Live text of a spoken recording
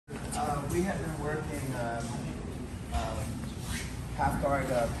we have been working half guard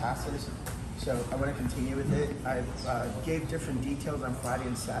passes, so I want to continue with it. I gave different details on Friday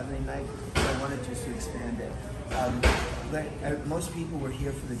and Saturday night, but I wanted just to expand it. Most people were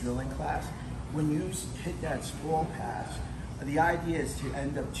here for the drilling class. When you hit that sprawl pass, the idea is to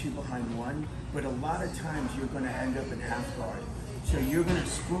end up 2 behind 1, but a lot of times you're going to end up in half guard. So you're going to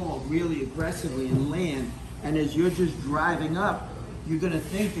sprawl really aggressively and land, and as you're just driving up, you're going to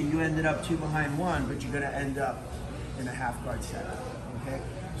think that you ended up 2 behind 1, but you're going to end up in a half guard setup, okay?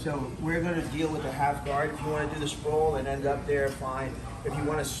 So we're going to deal with the half guard. If you want to do the sprawl and end up there, fine. If you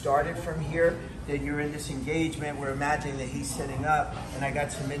want to start it from here, then you're in this engagement. We're imagining that he's sitting up, and I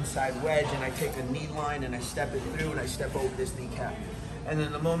got some inside wedge, and I take a knee line, and I step it through, and I step over this kneecap. And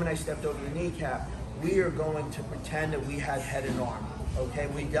then the moment I stepped over the kneecap, we are going to pretend that we had head and arm, okay?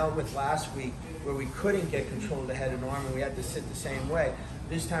 We dealt with last week where we couldn't get control of the head and arm, and we had to sit the same way.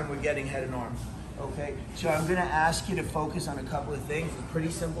 This time we're getting head and arm, okay? So I'm gonna ask you to focus on a couple of things. It's a pretty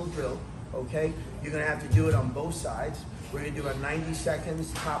simple drill, okay? You're gonna have to do it on both sides. We're gonna do a 90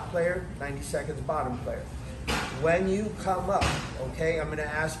 seconds top player, 90 seconds bottom player. When you come up, okay, I'm gonna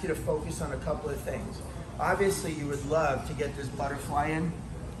ask you to focus on a couple of things. Obviously, you would love to get this butterfly in,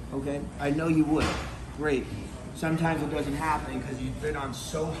 okay? I know you would, great. Sometimes it doesn't happen because you've been on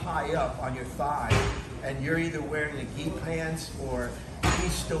so high up on your thigh, and you're either wearing the gi pants, or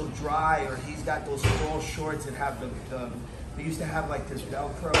he's still dry, or he's got those sprawl shorts that have they used to have like this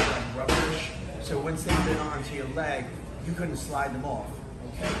Velcro, like rubberish. So once they've been onto your leg, you couldn't slide them off,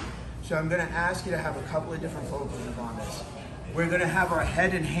 okay? So I'm gonna ask you to have a couple of different focuses on this. We're gonna have our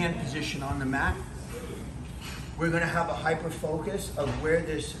head and hand position on the mat. We're gonna have a hyper focus of where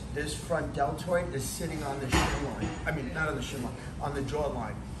this front deltoid is sitting on the shin line. I mean, not on the shin line, on the jaw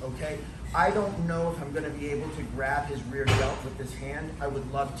line, okay? I don't know if I'm gonna be able to grab his rear delt with this hand. I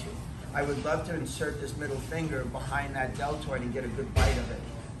would love to. I would love to insert this middle finger behind that deltoid and get a good bite of it.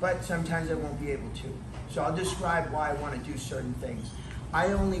 But sometimes I won't be able to. So I'll describe why I wanna do certain things. I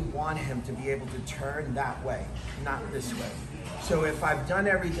only want him to be able to turn that way, not this way. So if I've done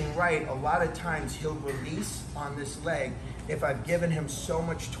everything right, a lot of times he'll release on this leg if I've given him so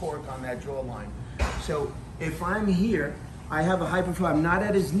much torque on that jaw line. So if I'm here, I have a hyperflow, I'm not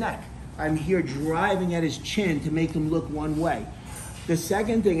at his neck. I'm here driving at his chin to make him look one way. The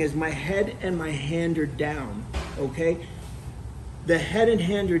second thing is my head and my hand are down, okay? The head and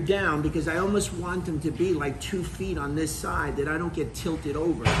hand are down because I almost want them to be like 2 feet on this side that I don't get tilted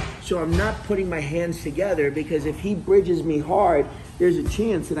over. So I'm not putting my hands together because if he bridges me hard, there's a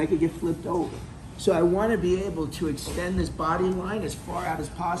chance that I could get flipped over. So I want to be able to extend this body line as far out as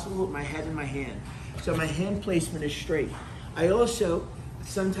possible with my head and my hand. So my hand placement is straight. I also,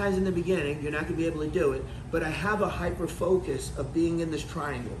 sometimes in the beginning, you're not going to be able to do it, but I have a hyper focus of being in this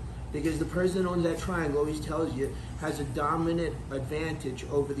triangle. Because the person that owns that triangle always tells you has a dominant advantage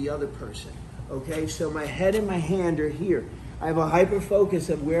over the other person. Okay, so my head and my hand are here. I have a hyper focus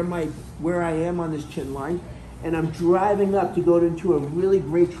of where I am on this chin line, and I'm driving up to go into a really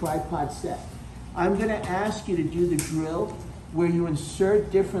great tripod set. I'm gonna ask you to do the drill where you insert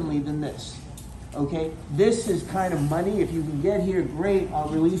differently than this. Okay, this is kind of money. If you can get here, great. I'll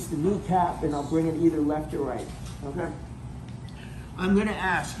release the kneecap and I'll bring it either left or right. Okay. I'm going to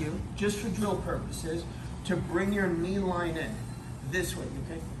ask you, just for drill purposes, to bring your knee line in this way,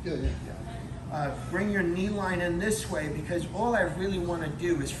 okay? Good, yeah. Bring your knee line in this way because all I really want to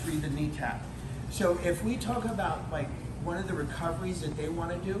do is free the kneecap. So if we talk about like one of the recoveries that they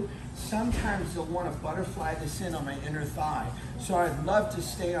want to do, sometimes they'll want to butterfly this in on my inner thigh. So I'd love to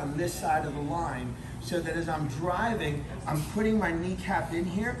stay on this side of the line so that as I'm driving, I'm putting my kneecap in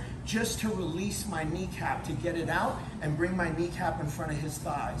here just to release my kneecap to get it out and bring my kneecap in front of his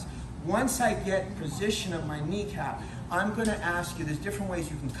thighs. Once I get position of my kneecap, I'm gonna ask you, there's different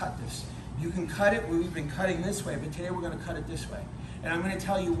ways you can cut this. You can cut it, we've been cutting this way, but today we're gonna cut it this way. And I'm gonna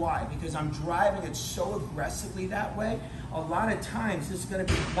tell you why, because I'm driving it so aggressively that way, a lot of times this is gonna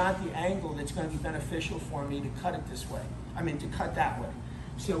be not the angle that's gonna be beneficial for me to cut it this way. I mean, to cut that way.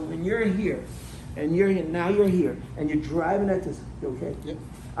 So when you're here, and you're here, now you're here, and you're driving at this, okay? Yep.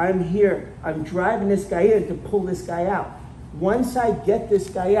 I'm here, I'm driving this guy in to pull this guy out. Once I get this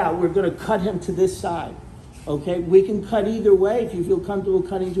guy out, we're gonna cut him to this side, okay? We can cut either way if you feel comfortable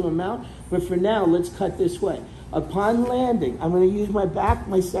cutting to him out, but for now, let's cut this way. Upon landing, I'm gonna use my back,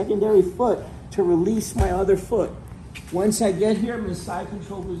 my secondary foot, to release my other foot. Once I get here, I'm in a side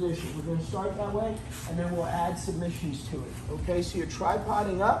control position. We're gonna start that way, and then we'll add submissions to it, okay? So you're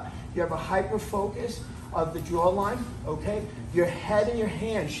tripoding up, you have a hyper focus of the jawline, okay? Your head and your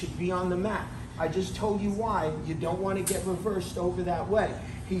hand should be on the mat. I just told you why. You don't want to get reversed over that way.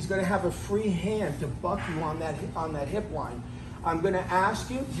 he's gonna have a free hand to buck you on that hip line. I'm gonna ask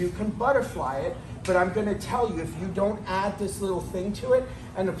you, you can butterfly it, but I'm gonna tell you, if you don't add this little thing to it,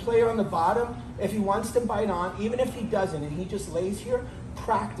 and the player on the bottom, if he wants to bite on, even if he doesn't, and he just lays here,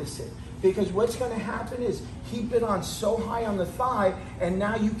 practice it. Because what's gonna happen is, he bit on so high on the thigh, and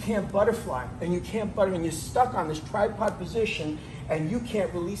now you can't butterfly, and you can't and you're stuck on this tripod position, and you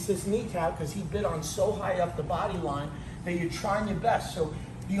can't release this kneecap because he bit on so high up the body line that you're trying your best. So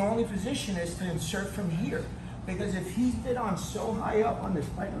the only position is to insert from here. Because if he's bit on so high up on this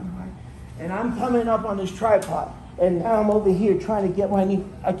bite on high, and I'm coming up on this tripod, and now I'm over here trying to get my knee,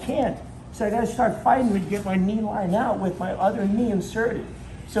 I can't. So I gotta start fighting to get my knee line out with my other knee inserted.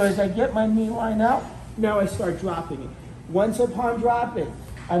 So as I get my knee line out, now I start dropping it. Once upon dropping,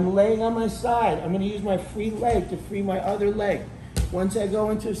 I'm laying on my side. I'm gonna use my free leg to free my other leg. Once I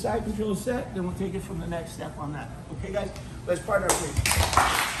go into a side control set, then we'll take it from the next step on that. Okay, guys? Let's partner up, please.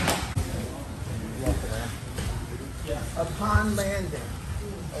 Yeah. Upon landing.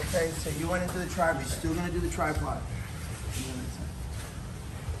 Okay, so you went into the tripod. You're still going to do the tripod.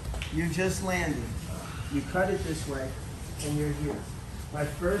 You just landed. You cut it this way, and you're here. My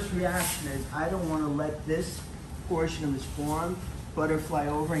first reaction is, I don't want to let this portion of this forearm butterfly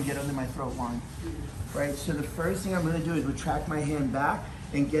over and get under my throat line. Right, so the first thing I'm going to do is retract my hand back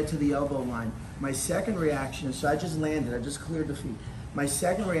and get to the elbow line. My second reaction is, so I just landed, I just cleared the feet. My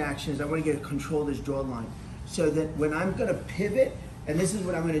second reaction is I want to get control of this jaw line. So that when I'm going to pivot, and this is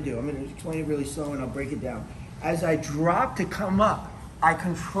what I'm going to do, I'm going to explain it really slow and I'll break it down. As I drop to come up, I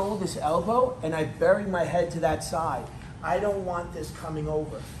control this elbow and I bury my head to that side. I don't want this coming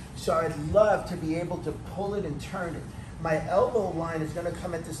over. So I'd love to be able to pull it and turn it. My elbow line is going to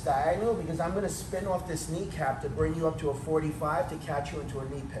come at this diagonal because I'm going to spin off this kneecap to bring you up to a 45 to catch you into a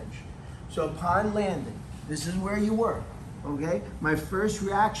knee pinch. So upon landing, this is where you were, okay? My first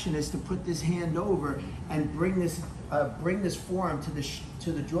reaction is to put this hand over and bring this forearm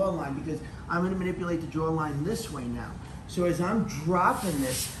to the jaw line, because I'm going to manipulate the jaw line this way now. So as I'm dropping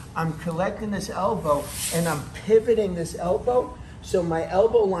this, I'm collecting this elbow and I'm pivoting this elbow, so my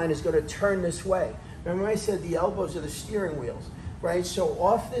elbow line is going to turn this way. Remember I said the elbows are the steering wheels, right? So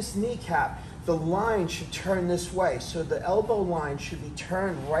off this kneecap, the line should turn this way. So the elbow line should be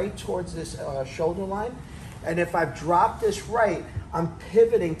turned right towards this shoulder line. And if I've dropped this right, I'm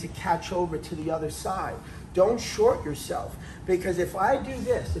pivoting to catch over to the other side. Don't short yourself, because if I do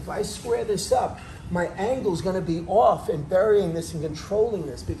this, if I square this up, my angle is going to be off and burying this and controlling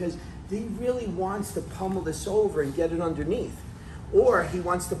this, because he really wants to pummel this over and get it underneath. Or he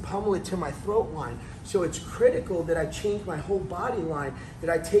wants to pummel it to my throat line. So it's critical that I change my whole body line, that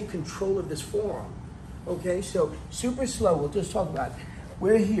I take control of this forearm. Okay, so super slow, we'll just talk about it.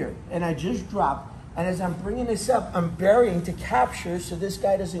 We're here, and I just dropped, and as I'm bringing this up, I'm burying to capture so this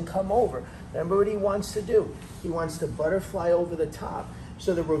guy doesn't come over. Remember what he wants to do? He wants to butterfly over the top.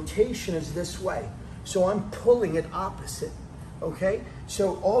 So the rotation is this way. So I'm pulling it opposite, okay?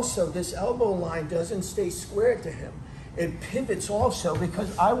 So also this elbow line doesn't stay square to him. It pivots also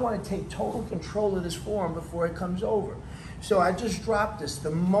because I want to take total control of this forearm before it comes over. So I just dropped this.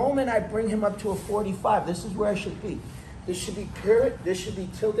 The moment I bring him up to a 45, this is where I should be. This should be pivot, this should be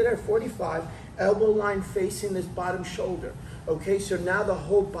tilted at 45, elbow line facing this bottom shoulder. Okay, so now the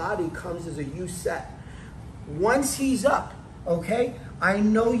whole body comes as a U set. Once he's up, okay, I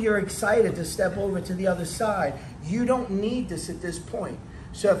know you're excited to step over to the other side. You don't need this at this point.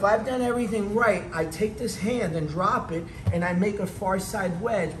 So if I've done everything right, I take this hand and drop it, and I make a far side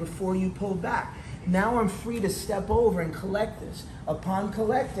wedge before you pull back. Now I'm free to step over and collect this. Upon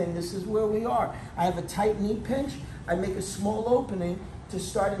collecting, this is where we are. I have a tight knee pinch. I make a small opening to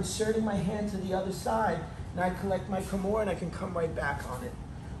start inserting my hand to the other side, and I collect my kimura and I can come right back on it.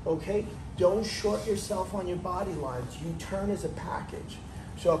 Okay? Don't short yourself on your body lines. You turn as a package.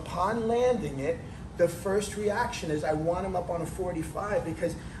 So upon landing it, the first reaction is I want him up on a 45,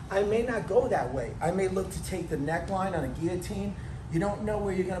 because I may not go that way. I may look to take the neckline on a guillotine. You don't know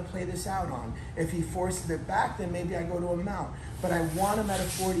where you're going to play this out on. If he forces it back, then maybe I go to a mount. But I want him at a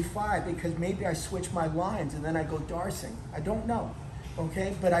 45 because maybe I switch my lines and then I go darsing. I don't know,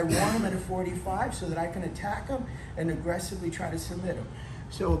 okay? But I want him at a 45 so that I can attack him and aggressively try to submit him.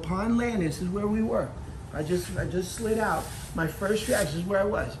 So upon landing, this is where we were. I just slid out. My first reaction is where I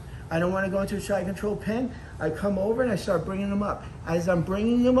was. I don't want to go into a side control pin. I come over and I start bringing him up. As I'm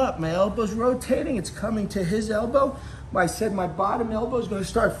bringing him up, my elbow's rotating. It's coming to his elbow. I said my bottom elbow is going to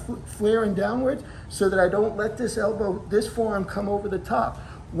start flaring downwards so that I don't let this elbow, this forearm come over the top.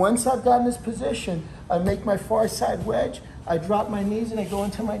 Once I've gotten this position, I make my far side wedge. I drop my knees and I go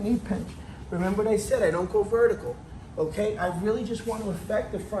into my knee pinch. Remember what I said, I don't go vertical. okay? I really just want to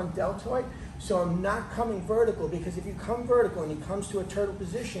affect the front deltoid, so I'm not coming vertical, because if you come vertical and he comes to a turtle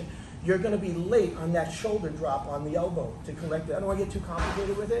position, you're going to be late on that shoulder drop on the elbow to correct it. I don't want to get too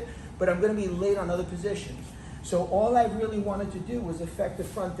complicated with it, but I'm going to be late on other positions. So all I really wanted to do was affect the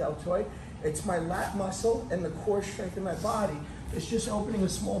front deltoid. It's my lat muscle and the core strength in my body. It's just opening a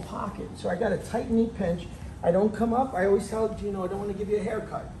small pocket. So I got a tight knee pinch. I don't come up. I always tell Gino, I don't want to give you a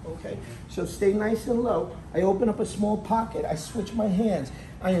haircut, okay? So stay nice and low. I open up a small pocket. I switch my hands.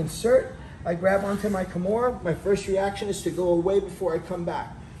 I insert. I grab onto my kimura. My first reaction is to go away before I come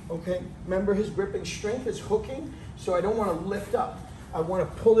back, okay? Remember, his gripping strength is hooking, so I don't want to lift up. I want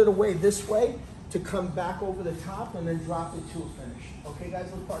to pull it away this way to come back over the top and then drop it to a finish. Okay, guys,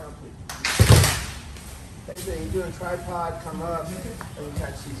 let's partner up, please. Okay, so you're doing tripod, come up, and we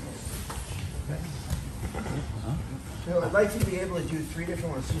catch these hands. Okay. So I'd like you to be able to do 3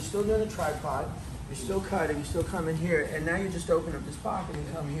 different ones. So you're still doing the tripod, you're still cutting, you're still coming here, and now you just open up this pocket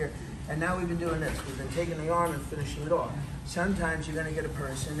and come here. And now we've been doing this. We've been taking the arm and finishing it off. Sometimes you're going to get a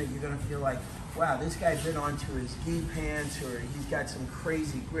person that you're going to feel like, wow, this guy bit onto his gi pants, or he's got some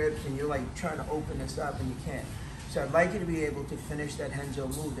crazy grips, and you're like trying to open this up and you can't. So I'd like you to be able to finish that Henzo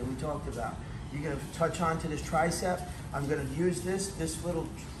move that we talked about. You're going to touch onto this tricep. I'm going to use this little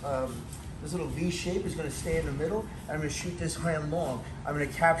V shape is going to stay in the middle, and I'm going to shoot this hand long. I'm going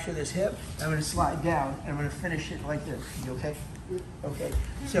to capture this hip, and I'm going to slide down, and I'm going to finish it like this. You okay? Okay.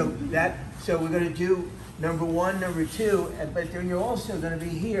 So we're going to do number 1, number 2, but then you're also going to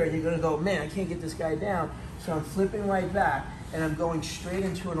be here, and you're going to go, man, I can't get this guy down. So I'm flipping right back, and I'm going straight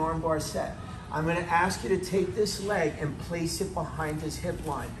into an armbar set. I'm going to ask you to take this leg and place it behind his hip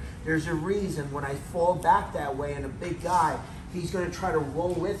line. There's a reason when I fall back that way, and a big guy, he's going to try to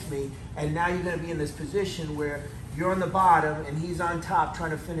roll with me, and now you're going to be in this position where you're on the bottom and he's on top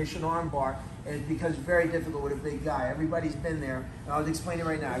trying to finish an armbar, and it becomes very difficult with a big guy. Everybody's been there, and I'll explain it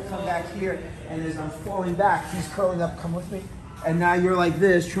right now. I come back here, and as I'm falling back, he's curling up, come with me, and now you're like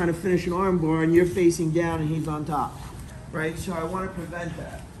this trying to finish an armbar, and you're facing down and he's on top, right? So I want to prevent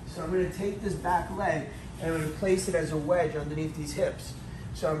that. So I'm going to take this back leg, and I'm going to place it as a wedge underneath these hips.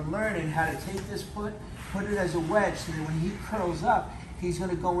 So I'm learning how to take this foot, put it as a wedge, so that when he curls up, he's going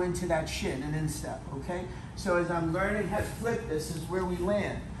to go into that shin, an instep, okay? So as I'm learning how to flip this is where we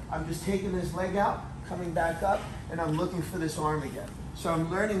land. I'm just taking this leg out, coming back up, and I'm looking for this arm again. So I'm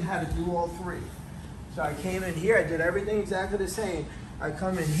learning how to do all 3. So I came in here, I did everything exactly the same. I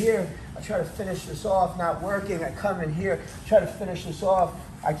come in here, I try to finish this off, not working. I come in here, try to finish this off.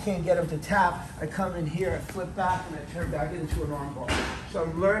 I can't get him to tap. I come in here, I flip back, and I turn back into an armbar. So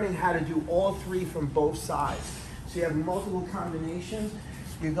I'm learning how to do all 3 from both sides. So you have multiple combinations.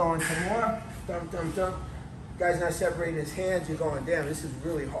 You're going kimura, dump, dump, dump. Guy's not separating his hands. You're going, damn, this is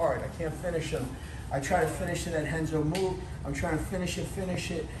really hard. I can't finish him. I try to finish it at Henzo move. I'm trying to finish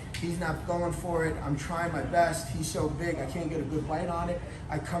it. He's not going for it. I'm trying my best. He's so big, I can't get a good bite on it.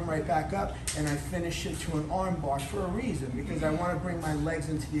 I come right back up, and I finish it to an arm bar for a reason, because I want to bring my legs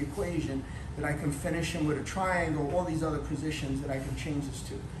into the equation, that I can finish him with a triangle, all these other positions that I can change this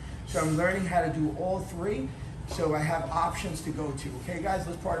to. So I'm learning how to do all 3, so I have options to go to. Okay, guys,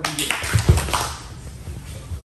 let's part of the game.